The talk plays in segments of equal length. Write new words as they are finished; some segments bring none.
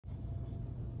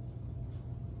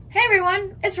Hey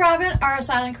everyone, it's Robin,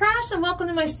 RsIslandCrafts, and welcome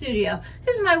to my studio.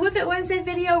 This is my Whip It Wednesday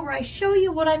video where I show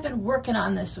you what I've been working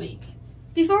on this week.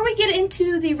 Before we get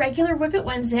into the regular Whip It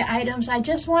Wednesday items, I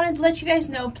just wanted to let you guys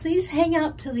know, please hang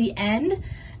out to the end,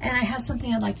 and I have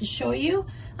something I'd like to show you.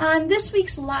 On this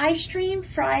week's live stream,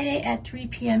 Friday at 3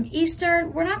 p.m.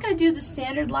 Eastern, we're not going to do the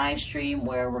standard live stream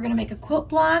where we're going to make a quilt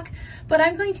block, but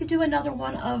I'm going to do another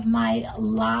one of my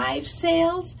live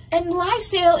sales. And live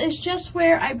sale is just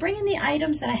where I bring in the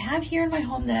items that I have here in my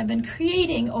home that I've been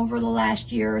creating over the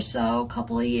last year or so,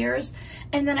 couple of years,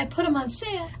 and then I put them on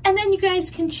sale. And then you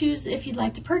guys can choose if you'd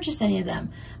like to purchase any of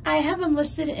them. I have them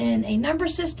listed in a number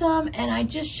system, and I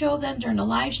just show them during the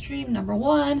live stream, number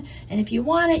 1. And if you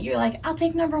want it, you're like, I'll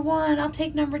take number 1, I'll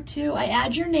take number 2. I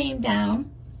add your name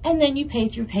down, and then you pay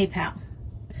through PayPal.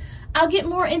 I'll get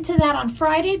more into that on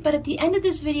Friday, but at the end of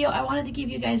this video, I wanted to give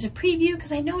you guys a preview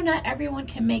because I know not everyone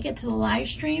can make it to the live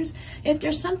streams. If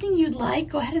there's something you'd like,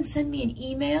 go ahead and send me an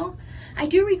email. I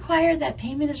do require that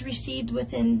payment is received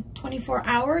within 24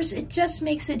 hours. It just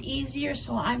makes it easier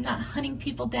so I'm not hunting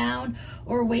people down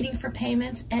or waiting for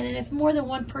payments. And if more than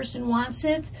one person wants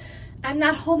it, I'm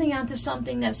not holding on to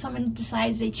something that someone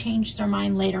decides they changed their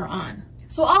mind later on.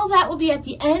 So all that will be at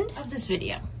the end of this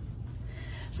video.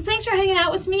 So thanks for hanging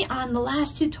out with me on the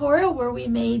last tutorial where we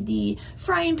made the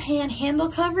frying pan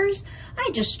handle covers. I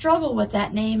just struggle with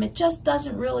that name. It just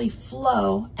doesn't really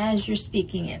flow as you're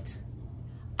speaking it.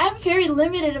 I have a very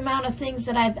limited amount of things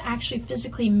that I've actually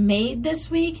physically made this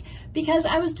week because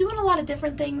I was doing a lot of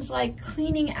different things like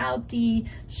cleaning out the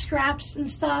scraps and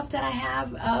stuff that I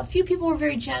have. A few people were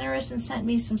very generous and sent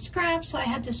me some scraps, so I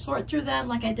had to sort through them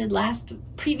like I did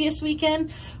previous weekend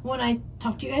when I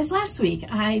talked to you guys last week.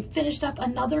 I finished up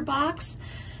another box.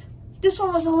 This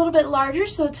one was a little bit larger,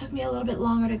 so it took me a little bit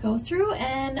longer to go through,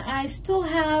 and I still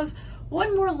have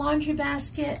one more laundry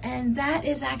basket, and that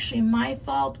is actually my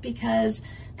fault because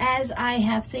as I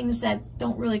have things that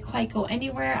don't really quite go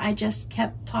anywhere, I just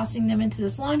kept tossing them into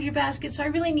this laundry basket. So I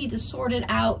really need to sort it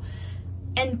out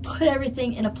and put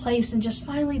everything in a place and just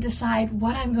finally decide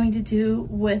what I'm going to do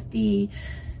with the,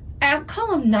 I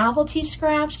call them novelty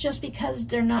scraps just because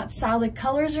they're not solid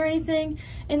colors or anything.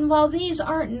 And while these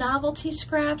aren't novelty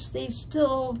scraps, they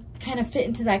still kind of fit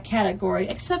into that category,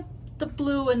 except the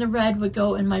blue and the red would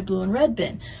go in my blue and red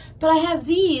bin. But I have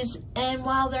these, and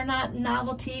while they're not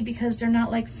novelty because they're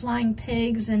not like flying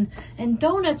pigs and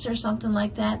donuts or something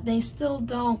like that, they still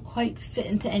don't quite fit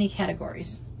into any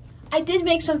categories. I did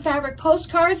make some fabric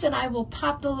postcards, and I will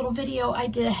pop the little video I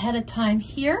did ahead of time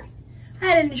here. I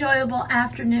had an enjoyable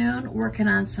afternoon working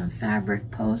on some fabric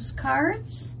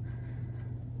postcards.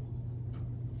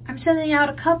 I'm sending out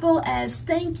a couple as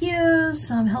thank yous,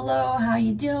 some hello, how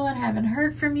you doing, haven't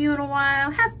heard from you in a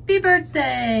while, happy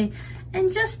birthday,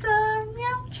 and just,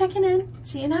 checking in,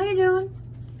 seeing how you're doing,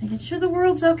 making sure the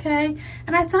world's okay,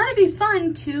 and I thought it'd be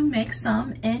fun to make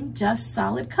some in just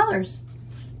solid colors.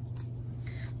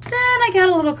 Then I got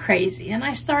a little crazy and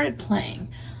I started playing.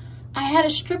 I had a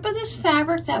strip of this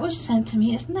fabric that was sent to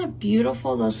me. Isn't that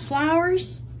beautiful, those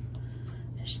flowers?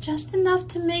 There's just enough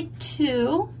to make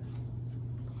 2.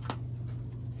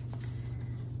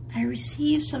 I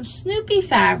received some Snoopy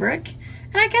fabric,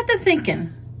 and I got to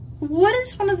thinking, what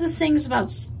is one of the things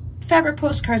about fabric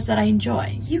postcards that I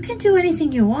enjoy? You can do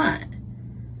anything you want.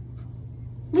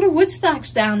 Little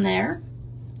woodstocks down there,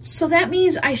 so that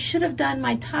means I should have done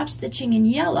my top stitching in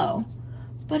yellow,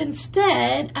 but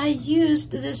instead I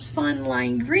used this fun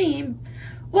lime green,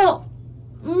 well,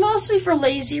 mostly for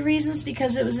lazy reasons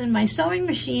because it was in my sewing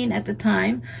machine at the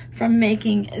time from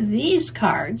making these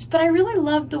cards, but I really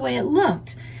loved the way it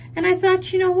looked. And I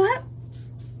thought, you know what?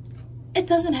 It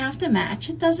doesn't have to match.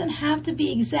 It doesn't have to be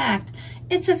exact.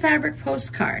 It's a fabric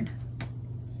postcard.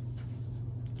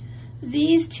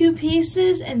 These 2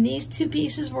 pieces and these 2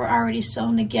 pieces were already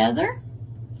sewn together.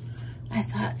 I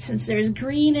thought since there's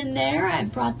green in there, I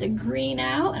brought the green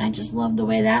out, and I just loved the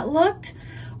way that looked,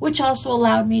 which also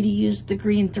allowed me to use the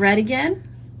green thread again.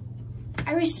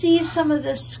 I received some of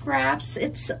this scraps.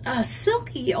 It's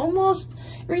silky, almost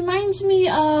reminds me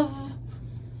of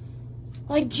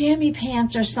like jammy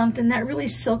pants or something, that really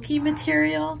silky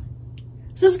material.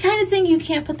 So it's the kind of thing you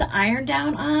can't put the iron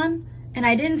down on, and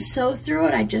I didn't sew through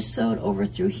it, I just sewed over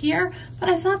through here, but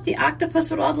I thought the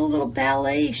octopus with all the little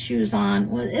ballet shoes on,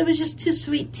 it was just too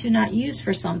sweet to not use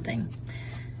for something.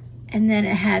 And then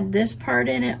it had this part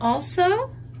in it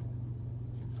also,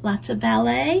 lots of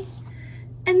ballet,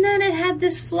 and then it had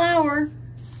this flower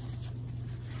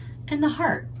and the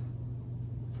heart.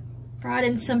 Brought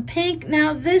in some pink.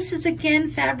 Now this is again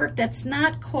fabric that's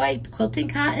not quite quilting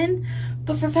cotton,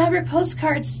 but for fabric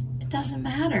postcards, it doesn't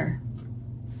matter.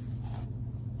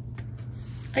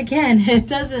 Again, it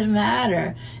doesn't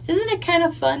matter. Isn't it kind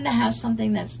of fun to have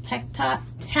something that's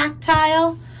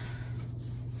tactile,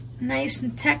 nice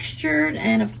and textured?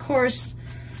 And of course,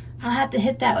 I'll have to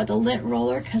hit that with a lint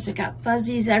roller because it got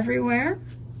fuzzies everywhere.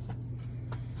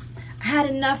 I had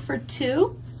enough for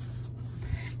 2.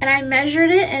 And I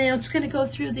measured it, and it's going to go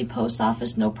through the post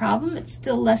office no problem. It's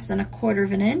still less than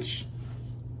 1/4 inch.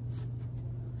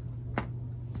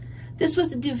 This was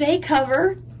the duvet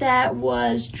cover that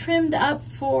was trimmed up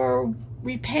for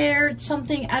repaired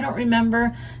something. I don't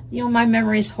remember. You know, my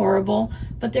memory is horrible.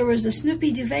 But there was a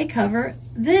Snoopy duvet cover.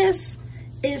 This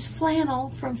is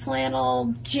flannel from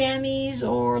flannel jammies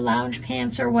or lounge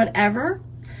pants or whatever.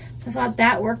 So I thought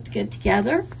that worked good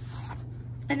together.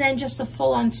 And then just a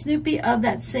full-on Snoopy of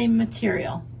that same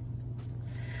material.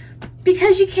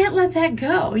 Because you can't let that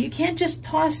go. You can't just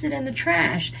toss it in the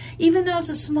trash. Even though it's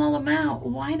a small amount,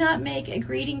 why not make a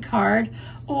greeting card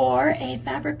or a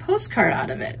fabric postcard out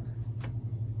of it?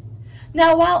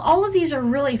 Now, while all of these are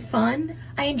really fun,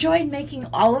 I enjoyed making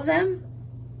all of them.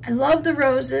 I love the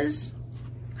roses.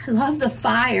 I love the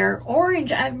fire.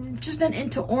 Orange, I've just been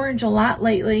into orange a lot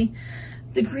lately.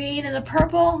 The green and the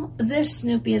purple, this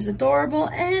Snoopy is adorable,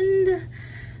 and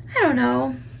I don't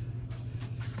know.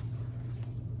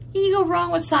 Can you go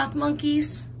wrong with sock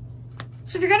monkeys?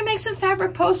 So if you're gonna make some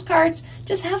fabric postcards,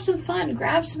 just have some fun,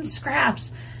 grab some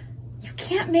scraps. You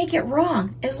can't make it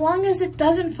wrong. As long as it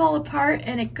doesn't fall apart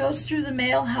and it goes through the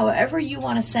mail however you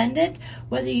wanna send it,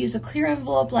 whether you use a clear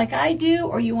envelope like I do,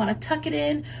 or you wanna tuck it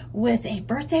in with a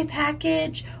birthday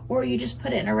package, or you just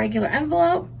put it in a regular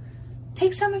envelope,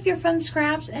 take some of your fun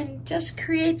scraps and just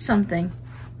create something.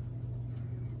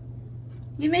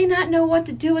 You may not know what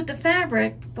to do with the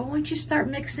fabric, but once you start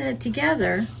mixing it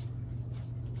together,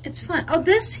 it's fun. Oh,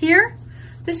 this here,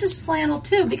 this is flannel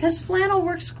too, because flannel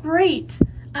works great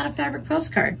on a fabric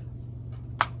postcard.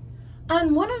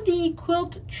 On one of the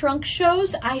quilt trunk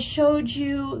shows, I showed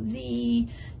you the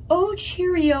Oh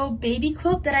Cheerio baby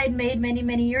quilt that I had made many,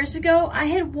 many years ago. I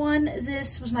had won,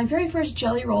 this was my very first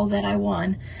jelly roll that I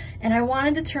won, and I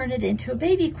wanted to turn it into a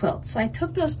baby quilt. So I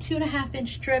took those 2.5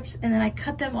 inch strips and then I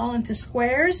cut them all into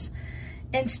squares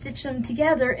and stitched them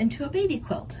together into a baby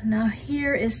quilt. Now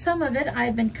here is some of it.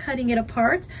 I've been cutting it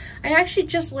apart. I actually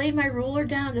just laid my ruler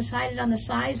down, decided on the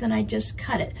size, and I just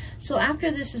cut it. So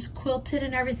after this is quilted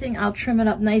and everything, I'll trim it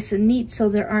up nice and neat so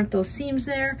there aren't those seams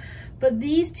there. But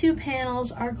these 2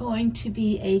 panels are going to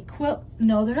be a quilt.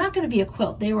 No, they're not going to be a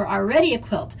quilt. They were already a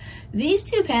quilt. These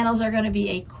 2 panels are going to be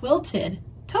a quilted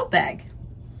tote bag.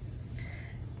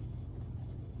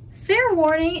 Fair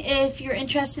warning, if you're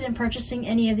interested in purchasing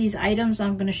any of these items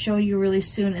I'm going to show you really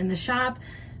soon in the shop,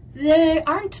 they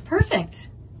aren't perfect.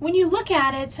 When you look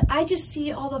at it, I just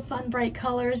see all the fun, bright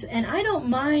colors, and I don't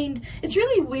mind. It's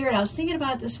really weird. I was thinking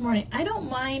about it this morning. I don't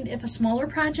mind if a smaller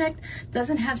project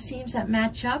doesn't have seams that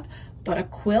match up, but a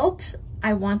quilt,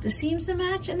 I want the seams to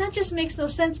match, and that just makes no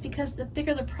sense because the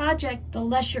bigger the project, the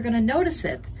less you're going to notice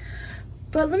it.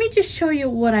 But let me just show you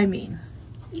what I mean.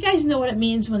 You guys know what it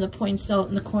means when the points don't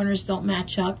and the corners don't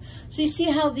match up. So you see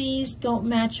how these don't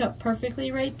match up perfectly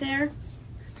right there?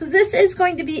 So this is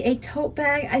going to be a tote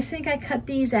bag. I think I cut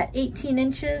these at 18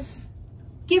 inches.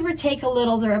 Give or take a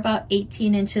little, they're about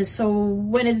 18 inches. So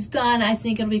when it's done, I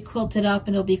think it'll be quilted up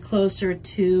and it'll be closer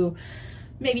to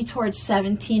maybe towards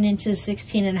 17 inches,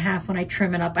 16.5 when I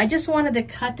trim it up. I just wanted to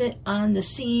cut it on the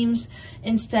seams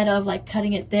instead of like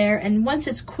cutting it there. And once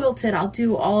it's quilted, I'll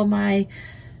do all of my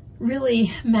really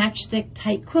matchstick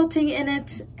tight quilting in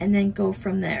it and then go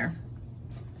from there.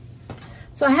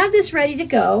 So I have this ready to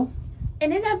go.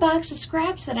 And in that box of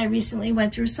scraps that I recently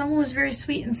went through, someone was very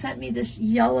sweet and sent me this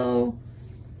yellow,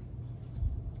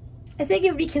 I think it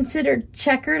would be considered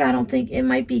checkered. I don't think, it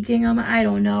might be gingham, I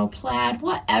don't know, plaid,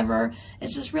 whatever.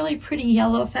 It's just really pretty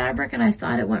yellow fabric and I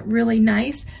thought it went really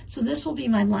nice. So this will be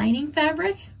my lining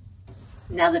fabric.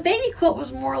 Now the baby quilt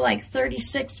was more like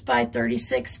 36 by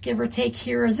 36, give or take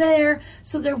here or there.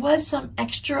 So there was some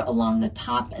extra along the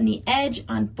top and the edge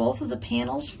on both of the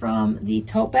panels from the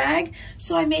tote bag.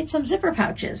 So I made some zipper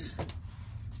pouches.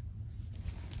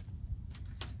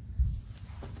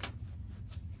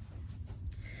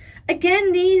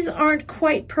 Again, these aren't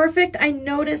quite perfect. I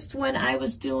noticed when I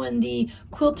was doing the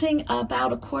quilting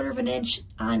about 1/4 inch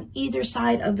on either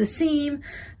side of the seam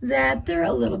that they're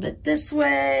a little bit this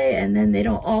way and then they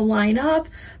don't all line up.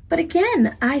 But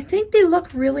again, I think they look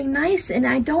really nice and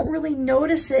I don't really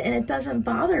notice it and it doesn't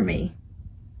bother me.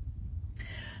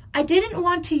 I didn't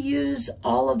want to use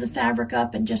all of the fabric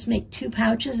up and just make 2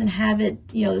 pouches and have it,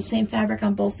 you know, the same fabric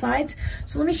on both sides.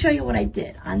 So let me show you what I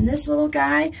did. On this little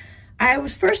guy, I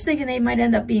was first thinking they might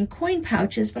end up being coin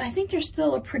pouches, but I think they're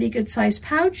still a pretty good sized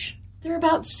pouch. They're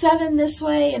about 7 this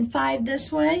way and 5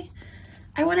 this way.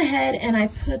 I went ahead and I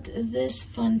put this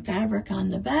fun fabric on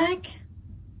the back.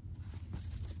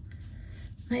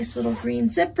 Nice little green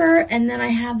zipper, and then I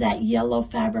have that yellow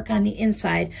fabric on the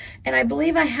inside. And I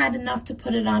believe I had enough to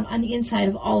put it on the inside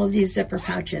of all of these zipper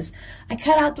pouches. I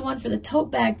cut out the one for the tote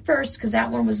bag first because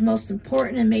that one was most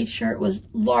important, and made sure it was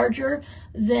larger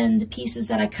than the pieces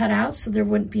that I cut out so there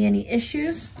wouldn't be any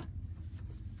issues.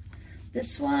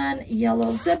 This one,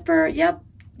 yellow zipper, yep,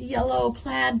 yellow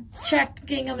plaid check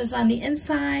gingham is on the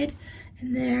inside,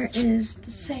 and there is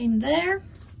the same there.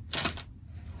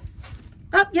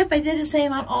 Oh, yep, I did the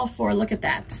same on all 4. Look at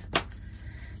that.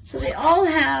 So they all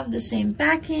have the same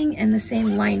backing and the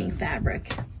same lining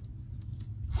fabric.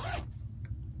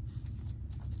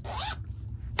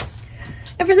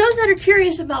 And for those that are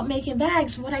curious about making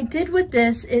bags, what I did with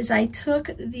this is I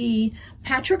took the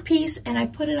patchwork piece and I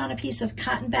put it on a piece of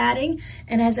cotton batting.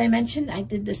 And as I mentioned, I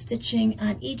did the stitching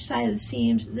on each side of the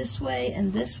seams this way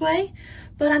and this way.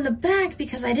 But on the back,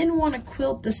 because I didn't want to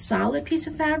quilt the solid piece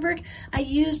of fabric, I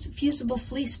used fusible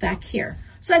fleece back here.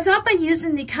 So I thought by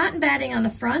using the cotton batting on the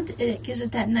front, it gives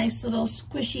it that nice little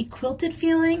squishy quilted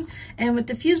feeling. And with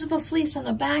the fusible fleece on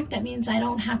the back, that means I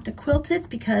don't have to quilt it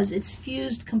because it's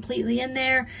fused completely in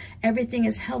there. Everything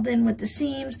is held in with the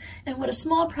seams. And with a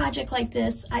small project like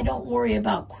this, I don't worry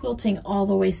about quilting all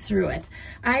the way through it.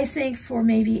 I think for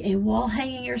maybe a wall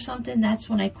hanging or something, that's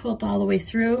when I quilt all the way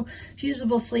through.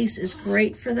 Fusible fleece is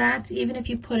great for that, even if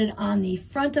you put it on the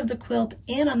front of the quilt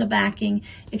and on the backing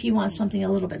if you want something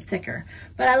a little bit thicker.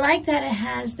 But I like that it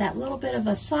has that little bit of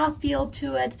a soft feel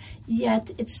to it,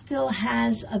 yet it still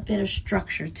has a bit of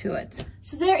structure to it.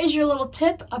 So there is your little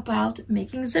tip about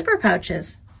making zipper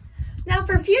pouches. Now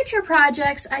for future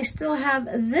projects, I still have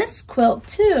this quilt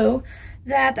too,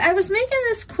 that I was making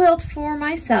this quilt for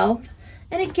myself.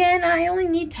 And again, I only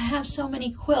need to have so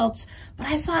many quilts, but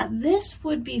I thought this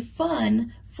would be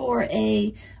fun for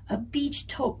a beach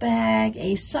tote bag,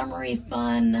 a summery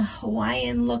fun,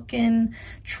 Hawaiian looking,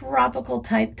 tropical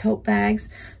type tote bags.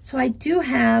 So I do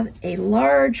have a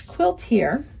large quilt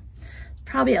here,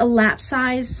 probably a lap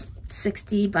size,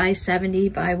 60 by 70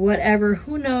 by whatever,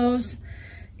 who knows.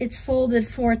 It's folded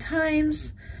 4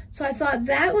 times. So I thought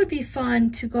that would be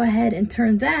fun to go ahead and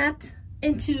turn that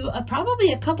into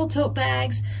probably a couple tote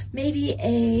bags,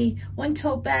 maybe one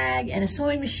tote bag and a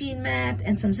sewing machine mat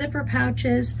and some zipper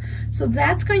pouches. So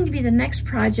that's going to be the next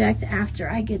project after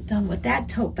I get done with that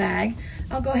tote bag.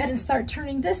 I'll go ahead and start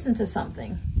turning this into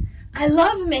something. I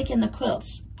love making the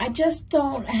quilts. I just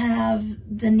don't have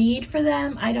the need for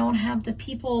them. I don't have the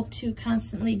people to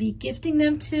constantly be gifting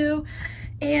them to.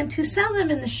 And to sell them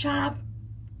in the shop,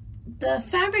 the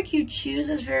fabric you choose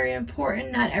is very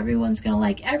important. Not everyone's going to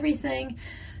like everything.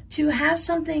 To have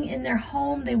something in their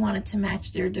home, they want it to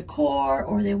match their decor,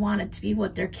 or they want it to be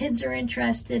what their kids are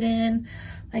interested in,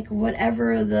 like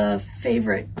whatever the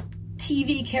favorite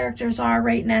TV characters are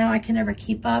right now. I can never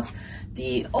keep up.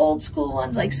 The old school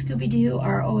ones like Scooby-Doo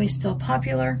are always still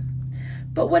popular.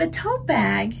 But with a tote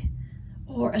bag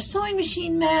or a sewing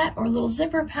machine mat or little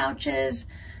zipper pouches,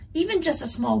 even just a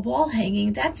small wall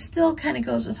hanging, that still kind of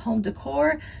goes with home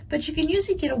decor, but you can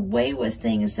usually get away with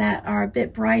things that are a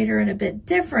bit brighter and a bit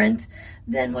different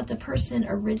than what the person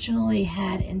originally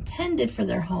had intended for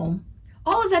their home.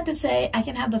 All of that to say, I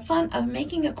can have the fun of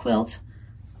making a quilt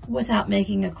without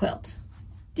making a quilt.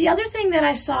 The other thing that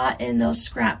I saw in those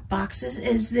scrap boxes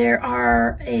is there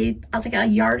are I think a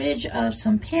yardage of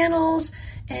some panels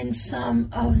and some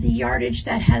of the yardage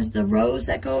that has the rows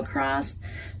that go across.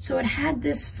 So it had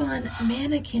this fun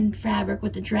mannequin fabric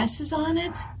with the dresses on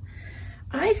it.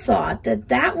 I thought that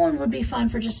that one would be fun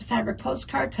for just a fabric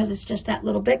postcard because it's just that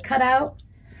little bit cut out.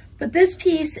 But this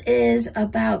piece is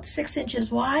about 6 inches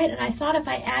wide, and I thought if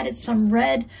I added some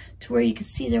red to where you could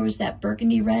see there was that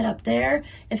burgundy red up there,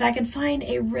 if I could find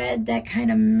a red that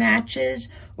kind of matches,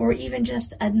 or even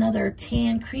just another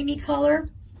tan creamy color,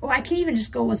 or I could even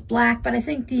just go with black, but I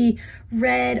think the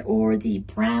red or the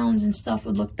browns and stuff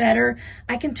would look better,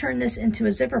 I can turn this into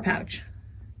a zipper pouch.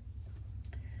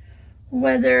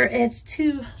 Whether it's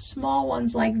 2 small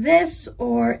ones like this,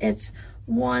 or it's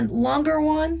one longer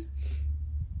one,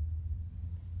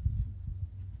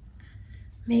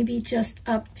 maybe just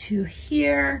up to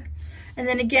here. And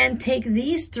then again, take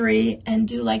these 3 and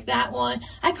do like that one.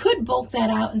 I could bulk that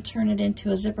out and turn it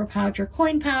into a zipper pouch or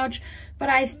coin pouch, but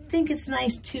I think it's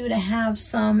nice too to have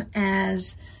some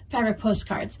as fabric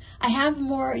postcards. I have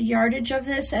more yardage of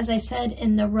this, as I said,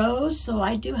 in the rows, so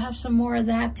I do have some more of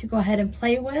that to go ahead and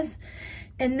play with.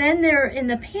 And then there in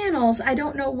the panels, I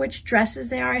don't know which dresses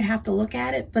they are, I'd have to look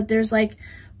at it, but there's like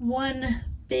one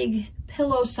big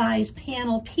pillow-sized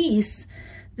panel piece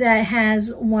that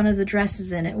has one of the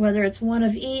dresses in it, whether it's one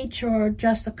of each or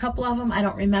just a couple of them, I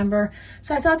don't remember.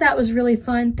 So I thought that was really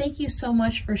fun. Thank you so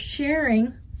much for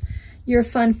sharing your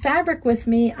fun fabric with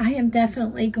me. I am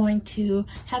definitely going to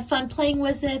have fun playing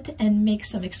with it and make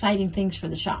some exciting things for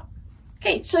the shop.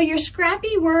 Okay, so your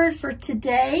scrappy word for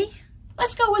today,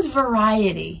 let's go with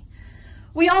variety.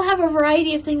 We all have a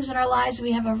variety of things in our lives.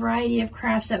 We have a variety of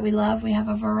crafts that we love. We have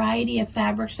a variety of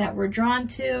fabrics that we're drawn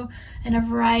to, and a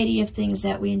variety of things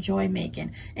that we enjoy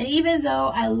making. And even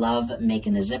though I love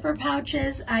making the zipper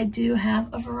pouches, I do have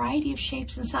a variety of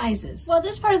shapes and sizes. Well,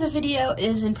 this part of the video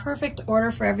is in perfect order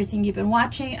for everything you've been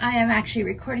watching. I am actually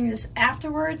recording this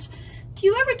afterwards. Do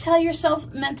you ever tell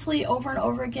yourself mentally over and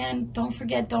over again, don't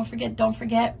forget, don't forget, don't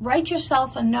forget? Write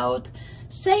yourself a note.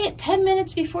 Say it 10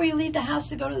 minutes before you leave the house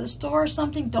to go to the store or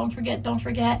something. Don't forget, don't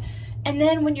forget. And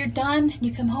then when you're done,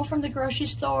 you come home from the grocery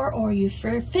store or you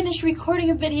finish recording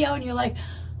a video and you're like,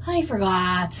 I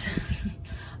forgot.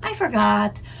 I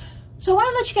forgot. So I want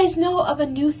to let you guys know of a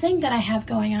new thing that I have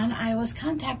going on. I was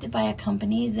contacted by a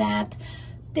company that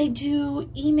they do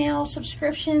email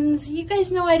subscriptions. You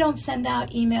guys know I don't send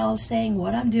out emails saying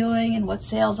what I'm doing and what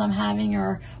sales I'm having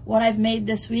or what I've made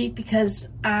this week because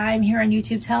I'm here on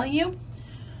YouTube telling you.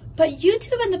 But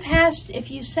YouTube in the past,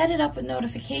 if you set it up with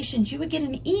notifications, you would get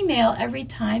an email every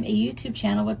time a YouTube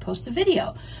channel would post a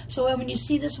video. So when you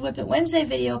see this Whip It Wednesday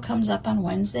video comes up on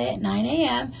Wednesday at 9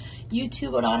 a.m.,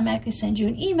 YouTube would automatically send you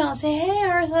an email and say, hey,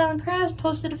 RsIslandCrafts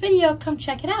posted a video, come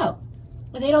check it out.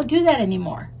 But they don't do that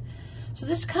anymore. So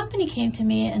this company came to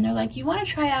me and they're like, you want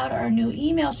to try out our new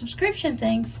email subscription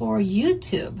thing for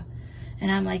YouTube?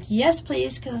 And I'm like, yes,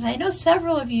 please, because I know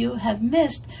several of you have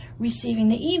missed receiving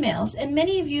the emails. And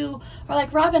many of you are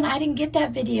like, Robin, I didn't get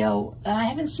that video. I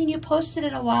haven't seen you post it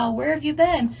in a while. Where have you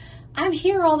been? I'm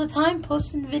here all the time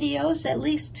posting videos, at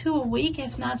least 2 a week,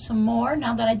 if not some more,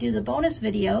 now that I do the bonus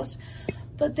videos.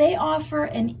 But they offer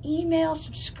an email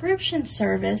subscription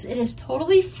service. It is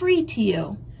totally free to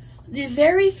you. The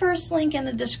very first link in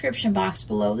the description box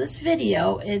below this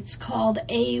video, it's called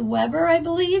Aweber, I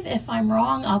believe. If I'm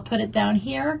wrong, I'll put it down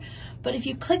here. But if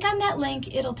you click on that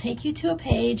link, it'll take you to a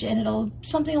page and it'll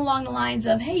something along the lines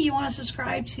of, hey, you want to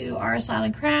subscribe to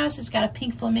RsIslandCrafts? It's got a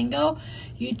pink flamingo.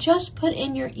 You just put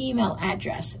in your email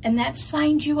address and that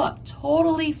signs you up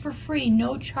totally for free,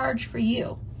 no charge for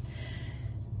you.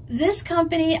 This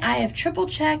company, I have triple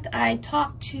checked. I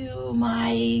talked to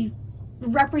my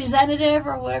representative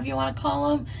or whatever you want to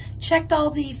call them, checked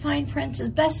all the fine prints as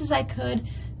best as I could.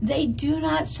 They do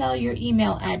not sell your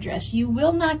email address. You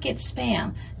will not get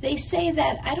spam. They say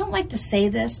that, I don't like to say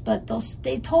this, but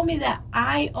they told me that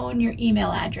I own your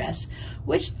email address,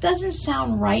 which doesn't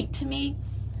sound right to me,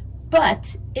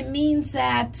 but it means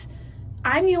that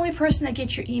I'm the only person that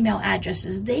gets your email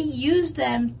addresses. They use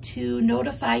them to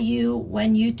notify you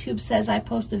when YouTube says I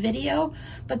post a video,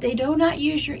 but they do not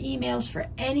use your emails for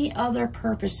any other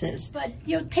purposes. But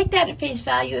take that at face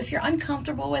value. If you're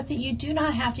uncomfortable with it, you do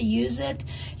not have to use it.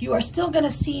 You are still going to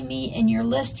see me in your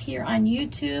list here on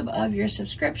YouTube of your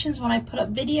subscriptions when I put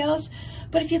up videos.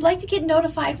 But if you'd like to get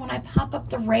notified when I pop up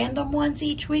the random ones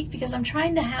each week, because I'm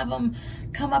trying to have them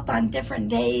come up on different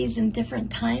days and different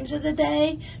times of the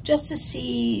day, just to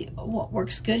see what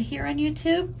works good here on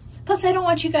YouTube. Plus, I don't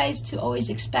want you guys to always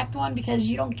expect one because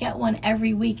you don't get one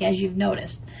every week, as you've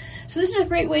noticed. So this is a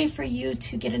great way for you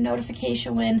to get a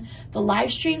notification when the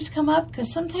live streams come up, because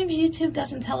sometimes YouTube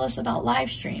doesn't tell us about live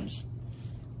streams.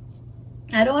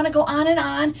 I don't want to go on and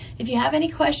on. If you have any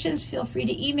questions, feel free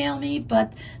to email me,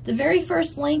 but the very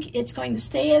first link, it's going to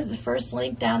stay as the first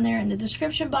link down there in the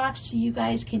description box so you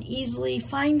guys can easily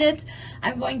find it.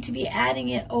 I'm going to be adding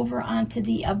it over onto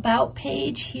the About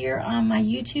page here on my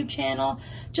YouTube channel,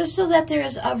 just so that there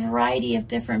is a variety of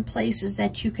different places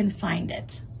that you can find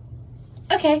it.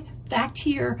 Okay, back to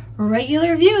your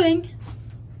regular viewing.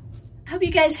 I hope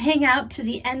you guys hang out to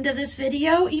the end of this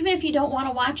video. Even if you don't want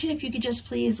to watch it, if you could just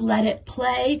please let it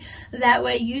play. That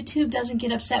way YouTube doesn't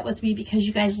get upset with me because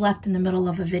you guys left in the middle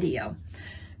of a video.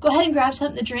 Go ahead and grab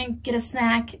something to drink, get a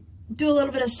snack, do a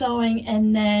little bit of sewing,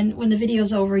 and then when the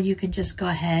video's over, you can just go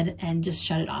ahead and just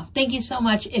shut it off. Thank you so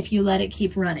much if you let it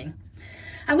keep running.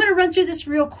 I'm going to run through this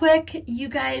real quick. You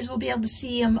guys will be able to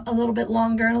see them a little bit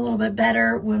longer and a little bit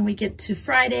better when we get to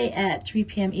Friday at 3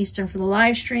 p.m. Eastern for the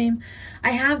live stream. I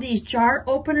have these jar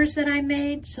openers that I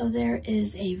made, so there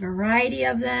is a variety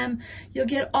of them. You'll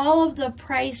get all of the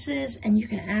prices, and you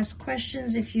can ask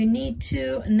questions if you need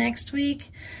to next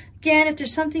week. Again, if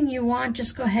there's something you want,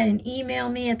 just go ahead and email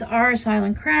me at the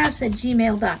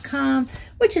RsIslandCrafts@gmail.com,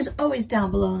 which is always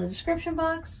down below in the description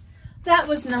box. That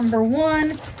was number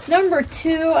one. Number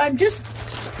two, I'm just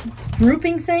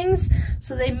grouping things,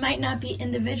 so they might not be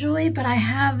individually, but I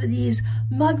have these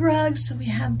mug rugs. So we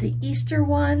have the Easter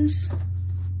ones.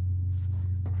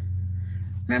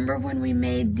 Remember when we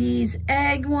made these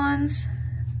egg ones?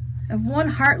 I have one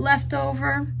heart left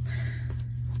over.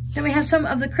 Then we have some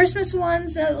of the Christmas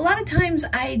ones. A lot of times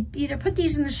I either put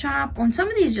these in the shop, or some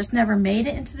of these just never made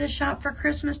it into the shop for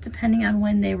Christmas, depending on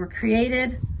when they were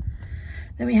created.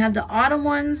 Then we have the autumn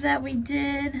ones that we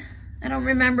did. I don't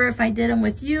remember if I did them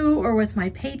with you or with my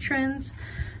patrons,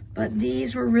 but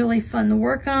these were really fun to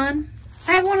work on.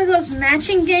 I have one of those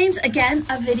matching games, again,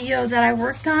 a video that I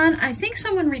worked on. I think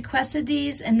someone requested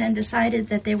these and then decided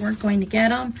that they weren't going to get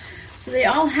them. So they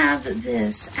all have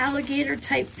this alligator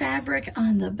type fabric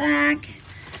on the back.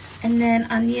 And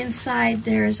then on the inside,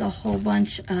 there's a whole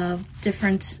bunch of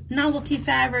different novelty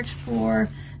fabrics for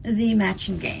the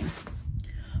matching game.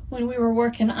 When we were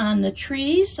working on the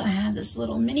trees, I had this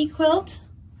little mini quilt.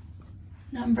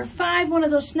 Number 5, one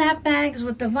of those snap bags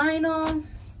with the vinyl.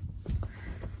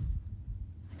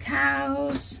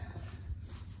 Cows.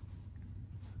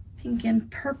 Pink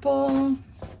and purple.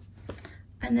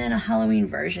 And then a Halloween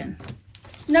version.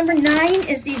 Number 9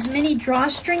 is these mini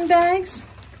drawstring bags.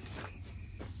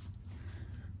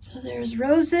 So there's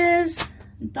roses,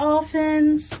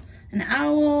 dolphins, and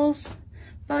owls,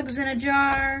 bugs in a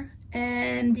jar,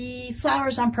 and the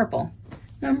flowers on purple.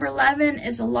 Number 11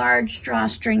 is a large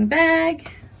drawstring bag.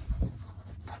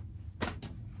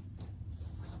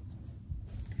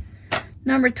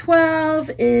 Number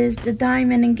 12 is the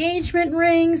diamond engagement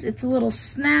rings. It's a little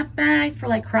snap bag for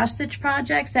like cross stitch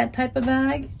projects, that type of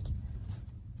bag.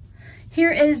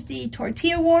 Here is the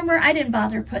tortilla warmer. I didn't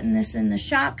bother putting this in the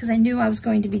shop because I knew I was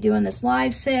going to be doing this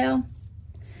live sale.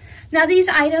 Now these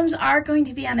items are going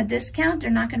to be on a discount.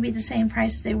 They're not going to be the same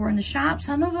price as they were in the shop.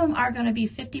 Some of them are going to be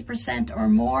 50% or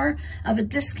more of a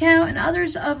discount, and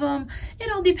others of them, it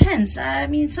all depends. I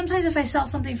mean, sometimes if I sell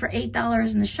something for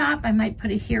 $8 in the shop, I might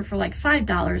put it here for like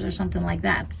 $5 or something like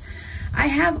that. I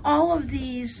have all of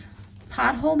these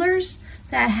pot holders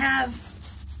that have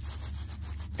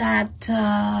that,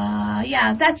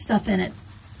 that stuff in it.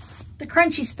 The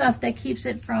crunchy stuff that keeps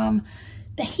it from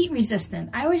the heat resistant.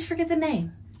 I always forget the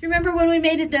name. Remember when we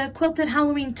made it the quilted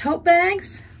Halloween tote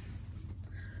bags?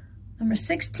 Number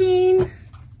 16,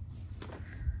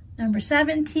 number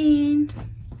 17,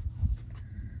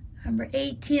 number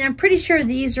 18. I'm pretty sure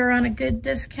these are on a good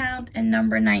discount, and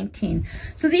number 19.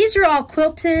 So these are all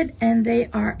quilted and they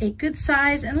are a good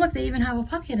size. And look, they even have a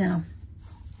pocket in them.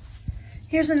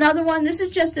 Here's another one. This is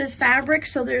just the fabric,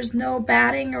 so there's no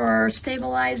batting or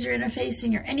stabilizer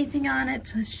interfacing or anything on it.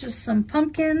 So it's just some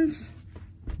pumpkins.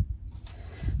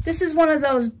 This is one of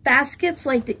those baskets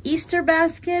like the Easter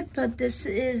basket, but this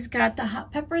is got the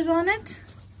hot peppers on it.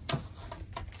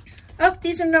 Oh,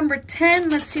 these are number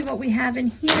 10. Let's see what we have in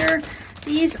here.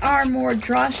 These are more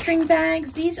drawstring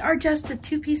bags. These are just the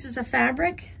 2 pieces of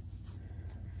fabric.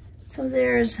 So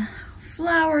there's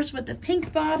flowers with the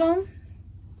pink bottom,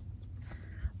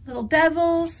 little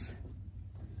devils.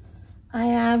 I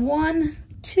have 1,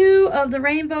 2 of the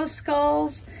rainbow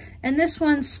skulls, and this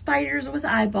one's spiders with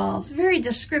eyeballs. Very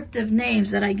descriptive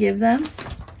names that I give them.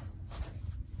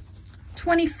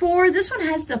 24, this one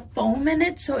has the foam in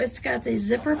it, so it's got the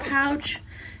zipper pouch.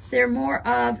 They're more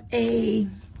of a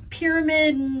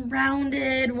pyramid,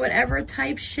 rounded, whatever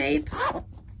type shape.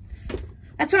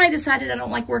 That's when I decided I don't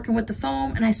like working with the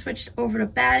foam, and I switched over to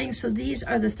batting. So these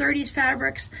are the 30s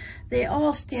fabrics. They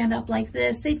all stand up like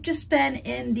this. They've just been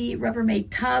in the Rubbermaid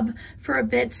tub for a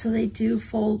bit, so they do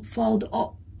fold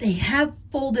all. They have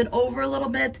folded over a little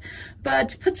bit,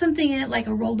 but put something in it like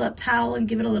a rolled up towel and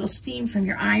give it a little steam from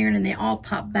your iron, and they all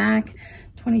pop back.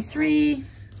 23,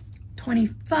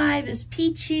 25 is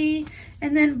peachy,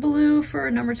 and then blue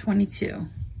for number 22.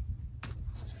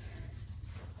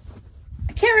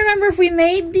 I can't remember if we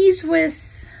made these with,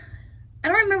 I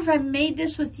don't remember if I made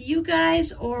this with you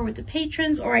guys or with the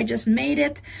patrons, or I just made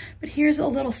it. But here's a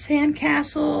little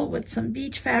sandcastle with some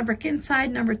beach fabric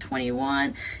inside, number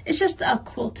 21. It's just a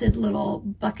quilted little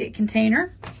bucket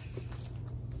container.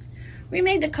 We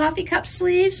made the coffee cup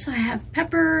sleeves, so I have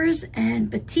peppers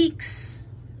and batiks,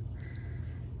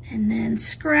 and then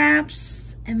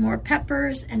scraps, and more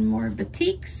peppers and more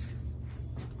batiks.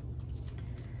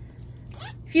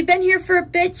 If you've been here for a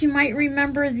bit, you might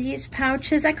remember these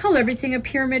pouches. I call everything a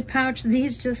pyramid pouch.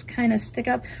 These just kind of stick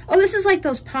up. Oh, this is like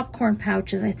those popcorn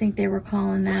pouches, I think they were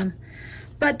calling them.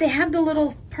 But they have the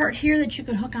little part here that you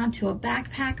can hook onto a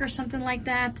backpack or something like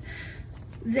that.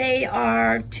 They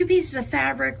are 2 pieces of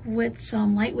fabric with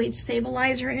some lightweight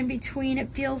stabilizer in between,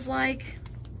 it feels like.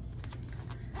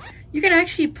 You can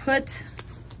actually put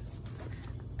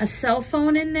a cell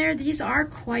phone in there. These are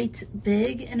quite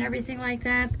big and everything like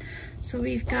that. So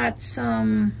we've got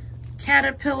some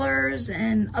caterpillars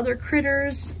and other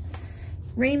critters.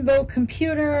 Rainbow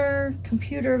computer,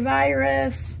 computer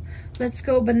virus, let's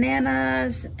go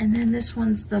bananas, and then this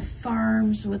one's the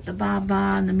farms with the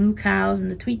baba and the moo cows and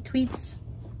the tweets.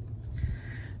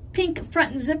 Pink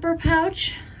front and zipper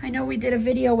pouch. I know we did a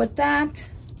video with that.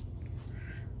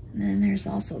 And then there's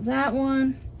also that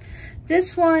one.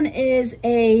 This one is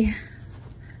a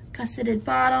gusseted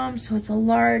bottom, so it's a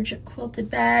large quilted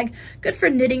bag. Good for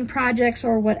knitting projects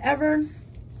or whatever.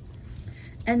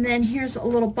 And then here's a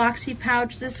little boxy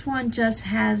pouch. This one just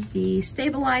has the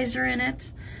stabilizer in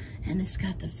it, and it's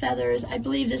got the feathers. I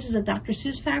believe this is a Dr.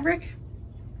 Seuss fabric.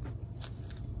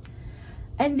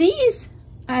 And these,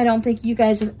 I don't think you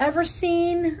guys have ever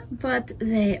seen, but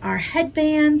they are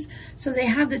headbands. So they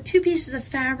have the two pieces of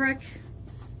fabric.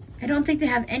 I don't think they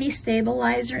have any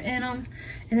stabilizer in them.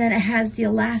 And then it has the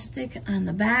elastic on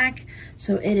the back,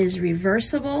 so it is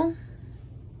reversible.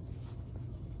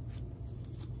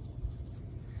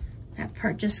 That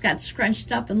part just got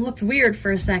scrunched up and looked weird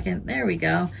for a second. There we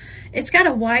go. It's got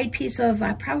a wide piece of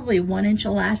probably 1-inch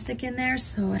elastic in there,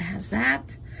 so it has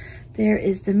that. There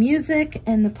is the music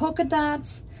and the polka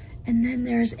dots. And then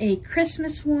there's a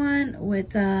Christmas one with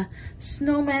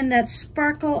snowmen that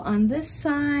sparkle on this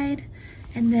side,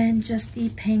 and then just the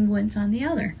penguins on the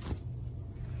other.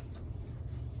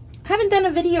 I haven't done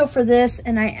a video for this,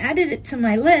 and I added it to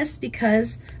my list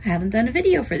because I haven't done a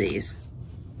video for these.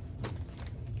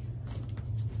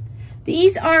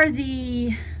 These are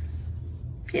the,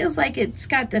 feels like it's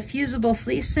got the fusible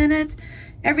fleece in it.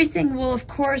 Everything will, of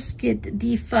course, get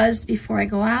defuzzed before I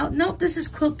go out. Nope, this is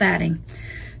quilt batting.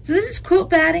 So this is quilt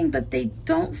batting, but they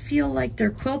don't feel like they're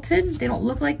quilted. They don't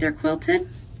look like they're quilted.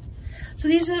 So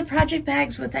these are the project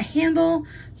bags with a handle.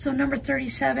 So number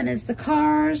 37 is the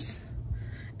cars.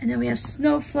 And then we have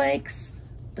snowflakes,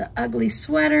 the ugly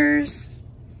sweaters,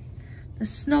 the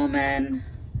snowmen,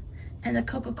 and the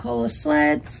Coca-Cola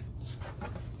sleds.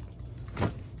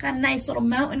 Got a nice little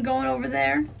mountain going over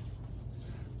there.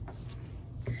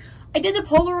 I did the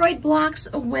Polaroid blocks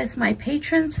with my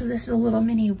patrons, so this is a little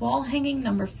mini wall hanging,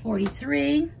 number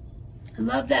 43. I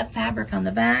love that fabric on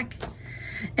the back.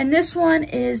 And this one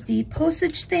is the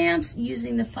postage stamps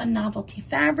using the Fun Novelty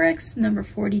Fabrics, number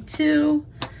 42,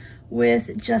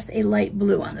 with just a light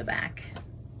blue on the back.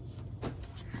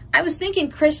 I was thinking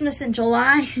Christmas in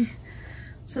July.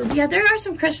 So yeah, there are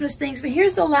some Christmas things, but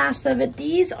here's the last of it.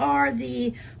 These are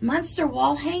the monster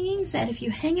wall hangings that if you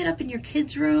hang it up in your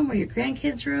kids' room or your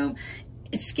grandkids' room,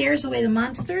 it scares away the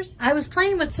monsters. I was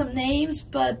playing with some names,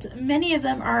 but many of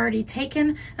them are already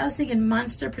taken. I was thinking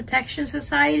Monster Protection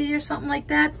Society or something like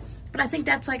that, but I think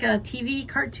that's like a TV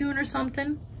cartoon or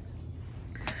something.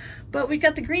 But we've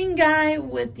got the green guy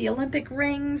with the Olympic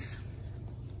rings,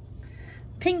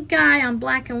 pink guy on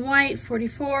black and white,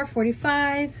 44,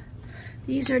 45.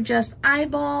 These are just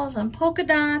eyeballs on polka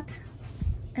dot,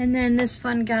 and then this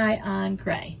fun guy on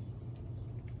gray.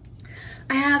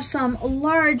 I have some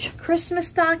large Christmas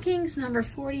stockings, number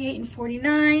 48 and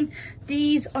 49.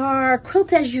 These are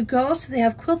quilt as you go, so they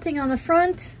have quilting on the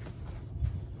front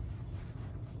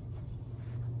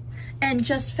and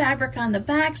just fabric on the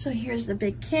back. So here's the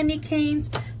big candy canes.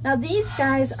 Now these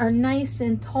guys are nice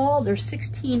and tall. They're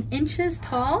 16 inches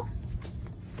tall.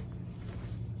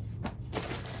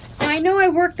 I know I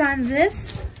worked on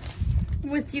this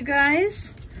with you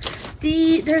guys.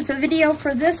 There's a video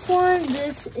for this one.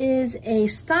 This is a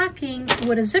stocking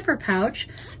with a zipper pouch,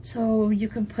 so you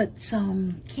can put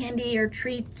some candy or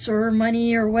treats or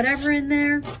money or whatever in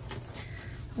there.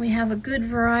 We have a good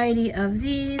variety of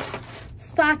these.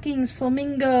 Stockings,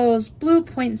 flamingos, blue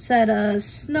poinsettias,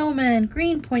 snowmen,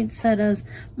 green poinsettias,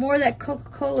 more of that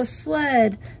Coca-Cola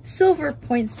sled, silver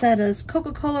poinsettias,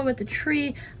 Coca-Cola with the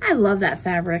tree. I love that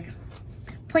fabric.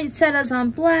 Poinsettias on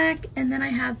black, and then I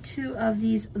have two of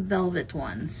these velvet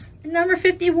ones. Number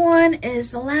 51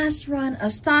 is the last run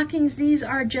of stockings. These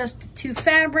are just two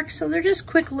fabrics, so they're just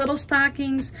quick little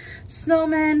stockings.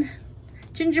 Snowmen,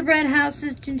 gingerbread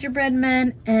houses, gingerbread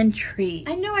men, and trees.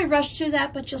 I know I rushed through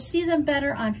that, but you'll see them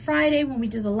better on Friday when we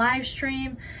do the live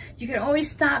stream. You can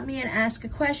always stop me and ask a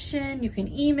question. You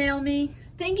can email me.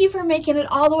 Thank you for making it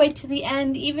all the way to the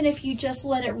end, even if you just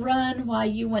let it run while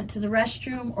you went to the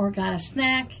restroom or got a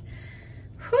snack.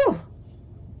 Whew.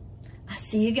 I'll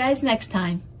see you guys next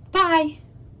time. Bye.